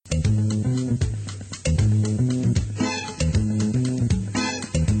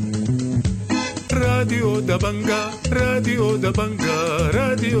راديو دبنقا راديو دبنقا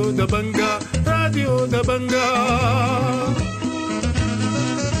راديو دبنقا راديو دبنقا.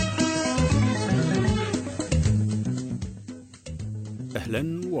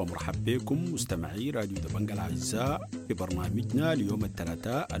 أهلا ومرحبا بكم مستمعي راديو دبنقا الأعزاء في برنامجنا ليوم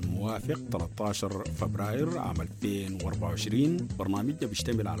الثلاثاء الموافق 13 فبراير عام 2024. برنامجنا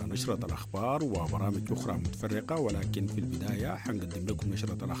بيشتمل على نشرة الاخبار وبرامج أخرى متفرقة، ولكن في البداية حنقدم لكم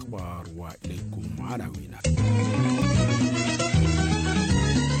نشرة الاخبار وإليكم عناوينها.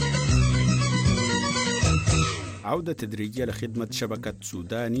 عودة تدريجية لخدمة شبكة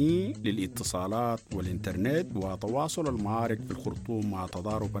سوداني للاتصالات والإنترنت وتواصل المعارك في الخرطوم مع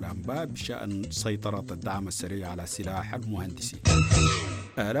تضارب الأنباء بشأن سيطرة الدعم السريع على سلاح المهندسين.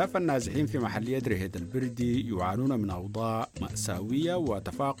 آلاف النازحين في محلية رهيد البردي يعانون من أوضاع مأساوية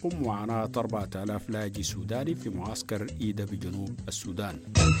وتفاقم معاناة 4000 لاجئ سوداني في معسكر إيدا بجنوب السودان.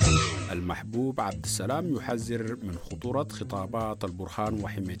 المحبوب عبد السلام يحذر من خطورة خطابات البرهان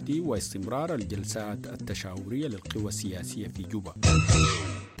وحميتي واستمرار الجلسات التشاورية للقوى السياسية في جوبا.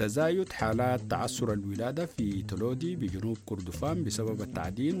 تزايد حالات تعسر الولادة في تولودي بجنوب كردفان بسبب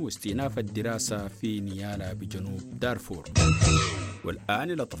التعدين واستئناف الدراسة في نيالا بجنوب دارفور.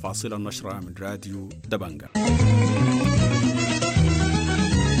 والآن إلى تفاصيل النشرة من راديو دبنقا.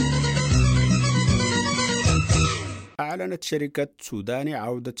 أعلنت شركة سوداني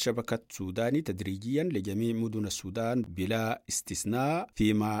عودة شبكة سوداني تدريجيا لجميع مدن السودان بلا استثناء،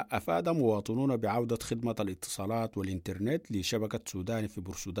 فيما أفاد مواطنون بعودة خدمة الاتصالات والإنترنت لشبكة سوداني في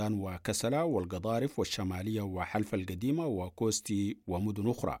بورسودان وكسلا والقضارف والشمالية وحلف القديمة وكوستي ومدن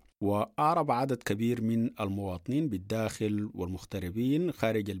أخرى. وأعرب عدد كبير من المواطنين بالداخل والمغتربين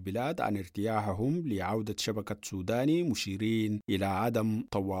خارج البلاد عن ارتياحهم لعودة شبكة سوداني، مشيرين إلى عدم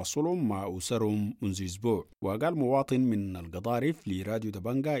تواصلهم مع أسرهم منذ أسبوع. وقال مواطن من القضارف لراديو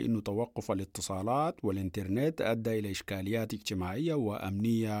دبنقا إنه توقف الاتصالات والإنترنت أدى إلى إشكاليات اجتماعية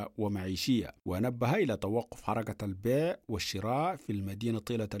وأمنية ومعيشية، ونبه إلى توقف حركة البيع والشراء في المدينة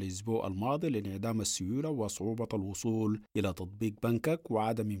طيلة الأسبوع الماضي لانعدام السيولة وصعوبة الوصول إلى تطبيق بنكك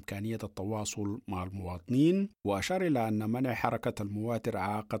وعدم إمكانية التواصل مع المواطنين. وأشار إلى أن منع حركة المواتر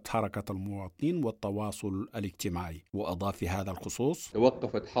عاقت حركة المواطنين والتواصل الاجتماعي. وأضاف في هذا الخصوص: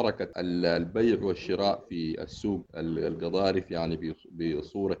 توقفت حركة البيع والشراء في السوق القضارف يعني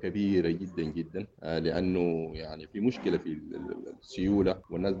بصورة كبيرة جدا جدا، لأنه يعني في مشكلة في السيولة،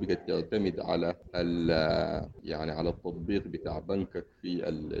 والناس بقت تعتمد على يعني على التطبيق بتاع بنكك في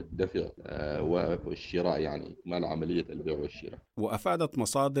الدفع والشراء، يعني إكمال عملية البيع والشراء. وأفادت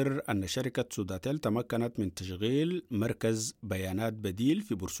مصادر أن شركة سوداتيل تمكنت من تشغيل مركز بيانات بديل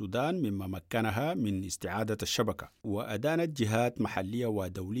في بورسودان مما مكنها من استعادة الشبكة. وأدانت جهات محلية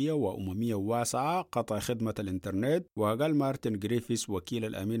ودولية وأممية واسعة قطع خدمة الإنترنت. وقال مارتن غريفيس وكيل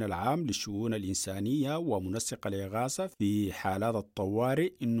الأمين العام للشؤون الإنسانية ومنسق الإغاثة في حالات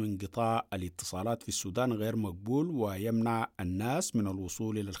الطوارئ إنه انقطاع الاتصالات في السودان غير مقبول ويمنع الناس من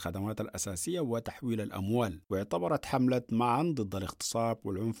الوصول إلى الخدمات الأساسية وتحويل الأموال. واعتبرت حملة معا ضد الاغتصاب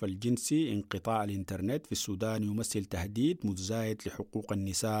والعنف الجنسي انقطاع الإنترنت في السودان يمثل تهديد متزايد لحقوق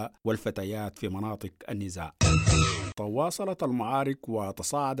النساء والفتيات في مناطق النزاع. تواصلت المعارك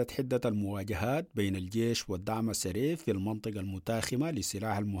وتصاعدت حدة المواجهات بين الجيش والدعم السريع في المنطقة المتاخمة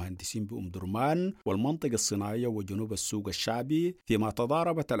لسلاح المهندسين بأم درمان والمنطقة الصناعية وجنوب السوق الشعبي، فيما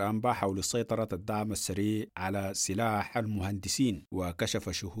تضاربت الأنباء حول سيطرة الدعم السريع على سلاح المهندسين. وكشف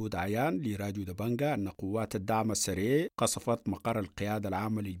شهود عيان لراديو دبنقا أن قوات الدعم السريع قصفت مقر القيادة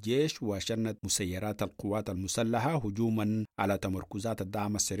العامة للجيش وشنت مسيرات القوات المسلحة هجوما على تمركزات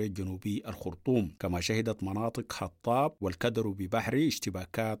الدعم السريع الجنوبي الخرطوم. كما شهدت مناطق خطاب والكدر ببحري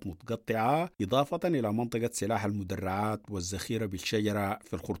اشتباكات متقطعة، إضافة إلى منطقة سلاح المدرعات والذخيرة بالشجرة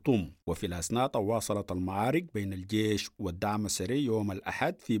في الخرطوم. وفي الأثناء تواصلت المعارك بين الجيش والدعم السريع يوم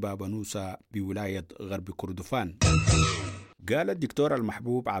الأحد في باب نوسة بولاية غرب كردفان. قال الدكتور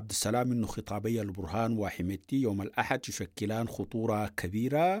المحبوب عبد السلام إنه خطابي البرهان وحميتي يوم الأحد يشكلان خطورة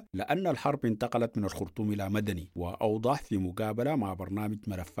كبيرة لأن الحرب انتقلت من الخرطوم إلى مدني. وأوضح في مقابلة مع برنامج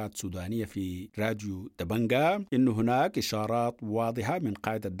ملفات سودانية في راديو دبنقا إن هناك إشارات واضحة من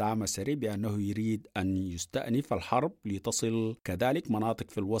قائد الدعم السريع بأنه يريد أن يستأنف الحرب لتصل كذلك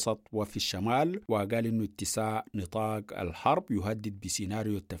مناطق في الوسط وفي الشمال. وقال إنه اتساع نطاق الحرب يهدد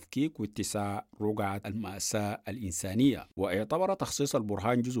بسيناريو التفكيك واتساع رقعة المأساة الإنسانية. واعتبر تخصيص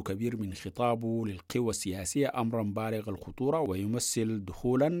البرهان جزء كبير من خطابه للقوى السياسية أمرا بالغ الخطورة ويمثل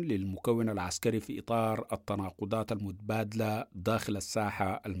دخولا للمكون العسكري في إطار التناقضات المتبادلة داخل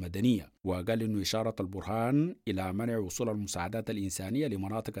الساحة المدنية. وقال إنه إشارة البرهان إلى منع وصول المساعدات الإنسانية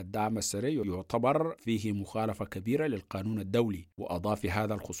لمناطق الدعم السريع يعتبر فيه مخالفة كبيرة للقانون الدولي. وأضاف في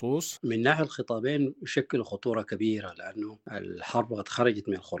هذا الخصوص: من ناحية الخطابين يشكل خطورة كبيرة، لأنه الحرب قد خرجت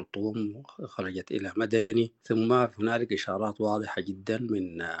من الخرطوم وخرجت إلى مدني، ثم هنالك إشارات واضحة جدا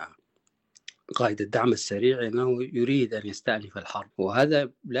من قائد الدعم السريع أنه يريد أن يستأنف الحرب،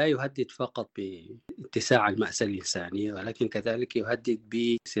 وهذا لا يهدد فقط باتساع المأساة الإنسانية ولكن كذلك يهدد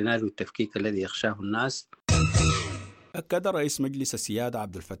بسيناريو التفكيك الذي يخشاه الناس. أكد رئيس مجلس السيادة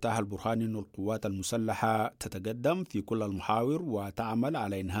عبد الفتاح البرهاني أن القوات المسلحة تتقدم في كل المحاور وتعمل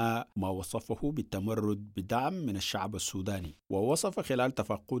على إنهاء ما وصفه بالتمرد بدعم من الشعب السوداني. ووصف خلال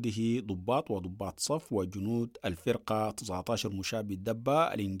تفقده ضباط وضباط صف وجنود الفرقة 19 مشاة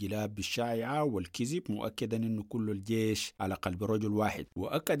بالدبة الانقلاب بالشائعة والكذب، مؤكدا أن كل الجيش على قلب رجل واحد.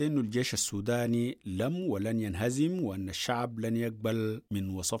 وأكد أن الجيش السوداني لم ولن ينهزم وأن الشعب لن يقبل من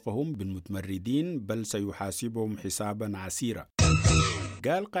وصفهم بالمتمردين بل سيحاسبهم حسابا عسيرة.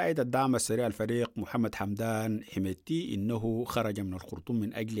 قال قائد الدعم السريع الفريق محمد حمدان حميتي إنه خرج من الخرطوم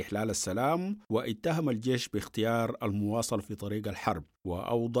من أجل إحلال السلام واتهم الجيش باختيار المواصل في طريق الحرب.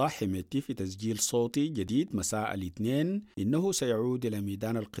 وأوضح حميتي في تسجيل صوتي جديد مساء الاثنين إنه سيعود إلى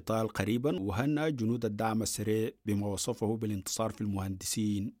ميدان القتال قريبا، وهنأ جنود الدعم السريع بما وصفه بالانتصار في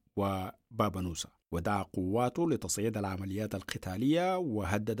المهندسين وبابنوسا، ودعا قواته لتصعيد العمليات القتالية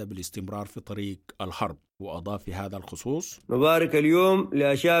وهدد بالاستمرار في طريق الحرب. وأضاف في هذا الخصوص: نبارك اليوم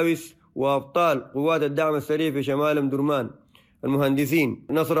لأشاوس وأبطال قوات الدعم السريع في شمال أم درمان المهندسين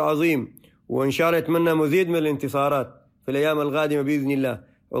نصر عظيم، وإن شاء الله نتمنى مزيد من الانتصارات في الأيام القادمة بإذن الله،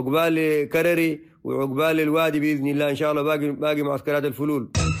 عقبال كرري وعقبال الوادي بإذن الله، إن شاء الله باقي معسكرات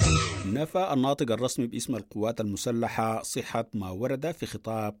الفلول. نفى الناطق الرسمي باسم القوات المسلحة صحة ما ورد في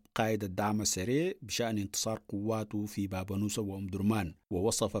خطاب قائد الدعم السريع بشأن انتصار قواته في بابنوسا وأم درمان،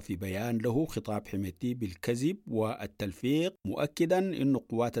 ووصف في بيان له خطاب حميتي بالكذب والتلفيق، مؤكدا أن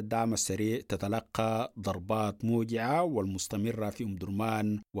قوات الدعم السريع تتلقى ضربات موجعة والمستمرة في أم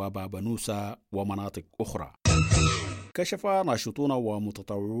درمان وبابنوسا ومناطق أخرى. كشف ناشطون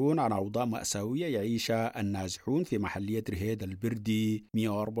ومتطوعون عن أوضاع مأساوية يعيشها النازحون في محلية رهيد البردي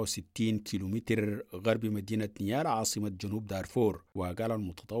 164 كيلومتر غرب مدينة نيال عاصمة جنوب دارفور. وقال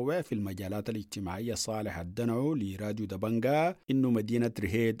المتطوع في المجالات الاجتماعية صالح الدنعو لراديو دبنقا إنه مدينة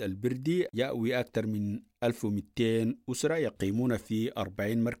رهيد البردي يأوي أكثر من 1200 أسرة يقيمون في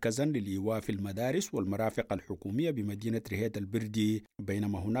 40 مركزا للإيواء في المدارس والمرافق الحكومية بمدينة رهيد البردي،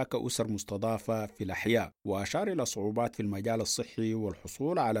 بينما هناك أسر مستضافة في الأحياء. وأشار إلى صعوبات في المجال الصحي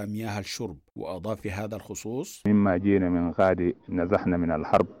والحصول على مياه الشرب. وأضاف في هذا الخصوص: مما جينا من غادي نزحنا من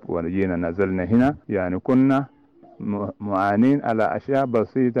الحرب وجينا نزلنا هنا، يعني كنا معانين على أشياء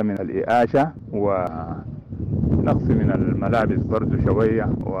بسيطة من الإعاشة ونقص من الملابس برضو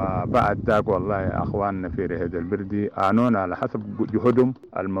شوية. وبعد ذاك والله أخواننا في رهيد البردي آنونا على حسب جهودهم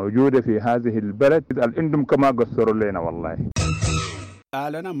الموجودة في هذه البلد الإندم كما قصروا لنا والله.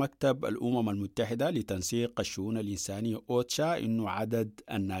 أعلن مكتب الأمم المتحدة لتنسيق الشؤون الإنسانية أوتشا إنه عدد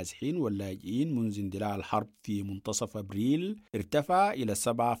النازحين واللاجئين منذ اندلاع الحرب في منتصف أبريل ارتفع إلى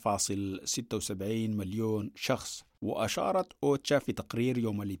 7.76 مليون شخص. وأشارت أوتشا في تقرير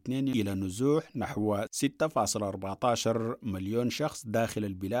يوم الاثنين إلى نزوح نحو 6.14 مليون شخص داخل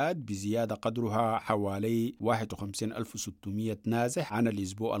البلاد، بزيادة قدرها حوالي 51,600 نازح عن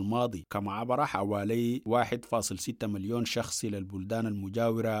الأسبوع الماضي. كما عبر حوالي 1.6 مليون شخص إلى البلدان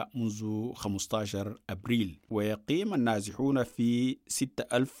المجاورة منذ 15 أبريل. ويقيم النازحون في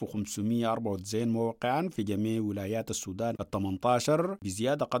 6,594 موقعا في جميع ولايات السودان 18،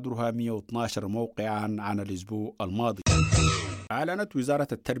 بزيادة قدرها 112 موقعا عن الأسبوع الماضي. أعلنت وزارة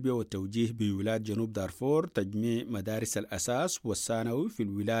التربية والتوجيه بولاية جنوب دارفور تجميع مدارس الأساس والثانوي في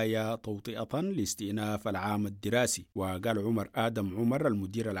الولاية توطئة لاستئناف العام الدراسي. وقال عمر آدم عمر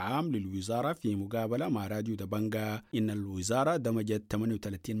المدير العام للوزارة في مقابلة مع راديو دبنقا إن الوزارة دمجت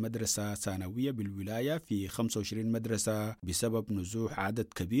 38 مدرسة ثانوية بالولاية في 25 مدرسة بسبب نزوح عدد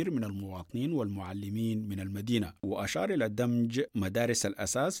كبير من المواطنين والمعلمين من المدينة. وأشار إلى دمج مدارس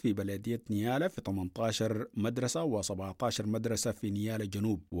الأساس في بلدية نيالة في 18 مدرسة و17 مدرسة المقدسة في نيالا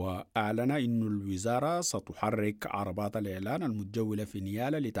جنوب. وأعلن أن الوزارة ستحرك عربات الإعلان المتجولة في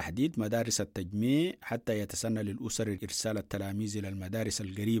نيالا لتحديد مدارس التجميع حتى يتسنى للأسر إرسال التلاميذ إلى المدارس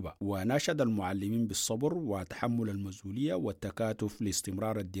القريبة. وناشد المعلمين بالصبر وتحمل المسؤولية والتكاتف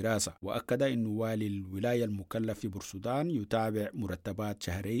لاستمرار الدراسة. وأكد أن والي الولاية المكلف في بورسودان يتابع مرتبات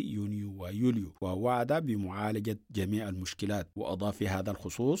شهري يونيو ويوليو ووعد بمعالجة جميع المشكلات. وأضاف في هذا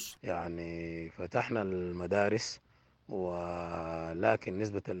الخصوص: يعني فتحنا المدارس، ولكن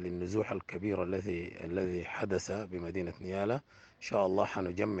نسبة للنزوح الكبير الذي حدث بمدينة نيالا إن شاء الله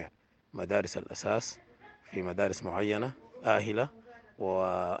حنجمع مدارس الأساس في مدارس معينة آهلة،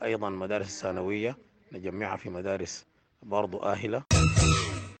 وأيضا مدارس الثانوية نجمعها في مدارس برضو آهلة.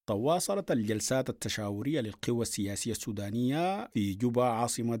 تواصلت الجلسات التشاورية للقوى السياسية السودانية في جوبا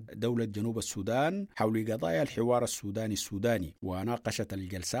عاصمة دولة جنوب السودان حول قضايا الحوار السوداني. وناقشت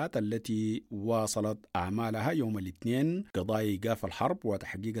الجلسات التي واصلت أعمالها يوم الاثنين قضايا إيقاف الحرب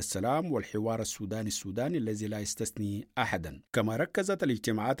وتحقيق السلام والحوار السوداني الذي لا يستثني أحدا. كما ركزت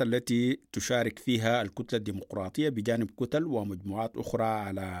الاجتماعات التي تشارك فيها الكتلة الديمقراطية بجانب كتل ومجموعات أخرى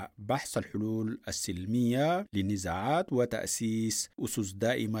على بحث الحلول السلمية للنزاعات وتأسيس أسس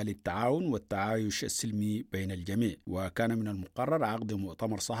دائمة للتعاون والتعايش السلمي بين الجميع. وكان من المقرر عقد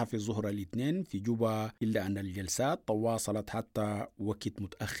مؤتمر صحفي ظهر الاثنين في جوبا، إلا أن الجلسات تواصلت حتى وقت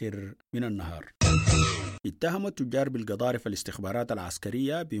متأخر من النهار. اتهم التجار بالقضارف في الاستخبارات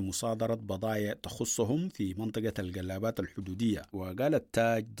العسكرية بمصادرة بضائع تخصهم في منطقة القلابات الحدودية. وقال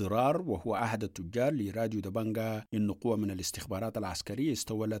التاج ضرار وهو أحد التجار لراديو دبنقا إن قوة من الاستخبارات العسكرية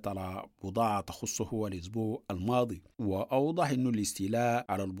استولت على بضاعة تخصه الأسبوع الماضي. وأوضح أن الاستيلاء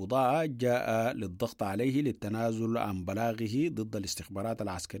على البضاعة جاء للضغط عليه للتنازل عن بلاغه ضد الاستخبارات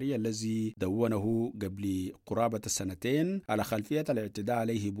العسكرية الذي دونه قبل قرابة السنتين على خلفية الاعتداء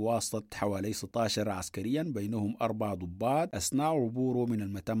عليه بواسطة حوالي 16 عسكريا بينهم 4 ضباط أثناء عبوره من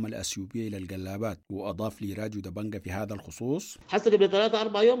المتم الأثيوبي إلى القلابات. وأضاف لي راديو دبنقا في هذا الخصوص: حتى قبل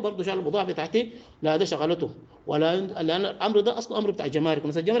 3-4 يوم برضه شال البضاعة بتاعتي، لا ده شغلته ولا لأن الأمر ده أصلا أمر بتاع الجمارك.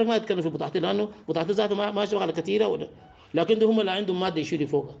 مثلا الجمارك ما يتكلم في بضاعتي لأنه بضاعتي ذاته ما شغلة كثيرة لكن ده هم اللي عندهم مادة يشيلوا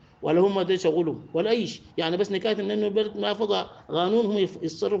فوقها ولا هم ده شغلهم ولا أي شيء. يعني بس نكات إنه البلد ما فوق قانون هم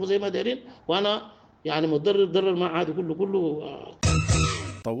يتصرفوا زي ما دايرين، وأنا يعني متضرر ما عاد كله.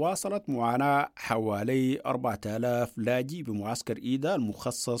 تواصلت معاناة حوالي 4000 لاجئ بمعسكر إيدا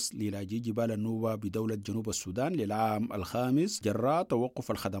المخصص للاجئي جبال النوبة بدولة جنوب السودان للعام الخامس جراء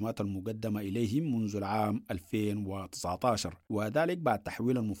توقف الخدمات المقدمة إليهم منذ العام 2019، وذلك بعد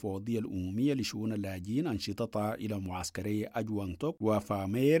تحويل المفوضية الأممية لشؤون اللاجئين أنشطتها إلى معسكري أجوانتوك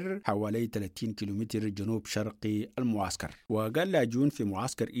وفامير حوالي 30 كيلومتر جنوب شرقي المعسكر. وقال لاجئون في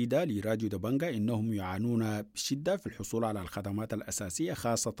معسكر إيدا لراديو دبنقا إنهم يعانون بشدة في الحصول على الخدمات الأساسية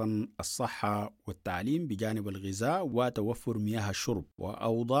خاصة الصحة والتعليم بجانب الغذاء وتوفر مياه الشرب.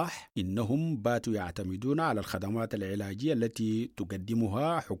 وأوضح إنهم باتوا يعتمدون على الخدمات العلاجية التي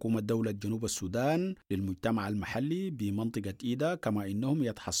تقدمها حكومة دولة جنوب السودان للمجتمع المحلي بمنطقة إيدا، كما إنهم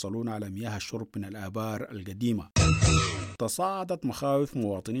يتحصلون على مياه الشرب من الآبار القديمة. تصاعدت مخاوف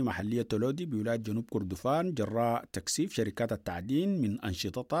مواطني محلية تولودي بولاية جنوب كردفان جراء تكثيف شركات التعدين من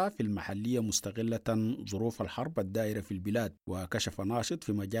أنشطتها في المحلية مستغلة ظروف الحرب الدائرة في البلاد. وكشف ناشط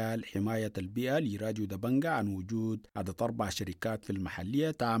في مجال حماية البيئة لراديو دبنقا عن وجود عدد 4 شركات في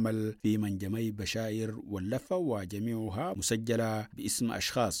المحلية تعمل في منجمي بشائر واللفة وجميعها مسجلة باسم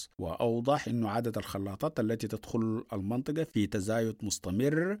أشخاص. وأوضح أن عدد الخلاطات التي تدخل المنطقة في تزايد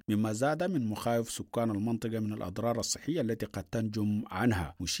مستمر، مما زاد من مخاوف سكان المنطقة من الأضرار الصحية التي قد تنجم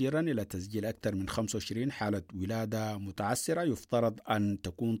عنها، مشيرا إلى تسجيل أكثر من 25 حالة ولادة متعسرة يفترض أن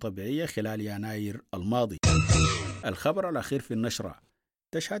تكون طبيعية خلال يناير الماضي. الخبر الأخير في النشرة: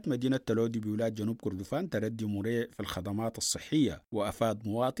 تشهد مدينة تولودي بولاية جنوب كردفان تردي مريع في الخدمات الصحية. وأفاد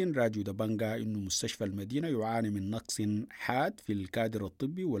مواطن راديو دبنقا أن مستشفى المدينة يعاني من نقص حاد في الكادر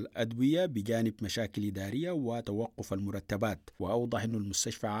الطبي والأدوية بجانب مشاكل إدارية وتوقف المرتبات. وأوضح أن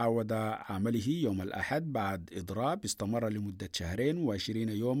المستشفى عاود عمله يوم الأحد بعد إضراب استمر لمدة 2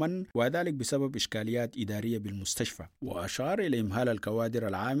 يوما، وذلك بسبب إشكاليات إدارية بالمستشفى. وأشار إلى إمهال الكوادر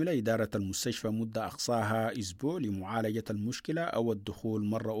العاملة إدارة المستشفى مدة أقصاها أسبوع لمعالجة المشكلة أو الدخول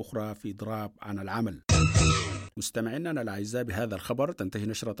مرة أخرى في إضراب عن العمل. مستمعينا الأعزاء، بهذا الخبر تنتهي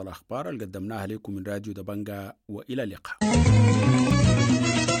نشرة الأخبار اللي قدمناها لكم من راديو دبنقا، وإلى اللقاء.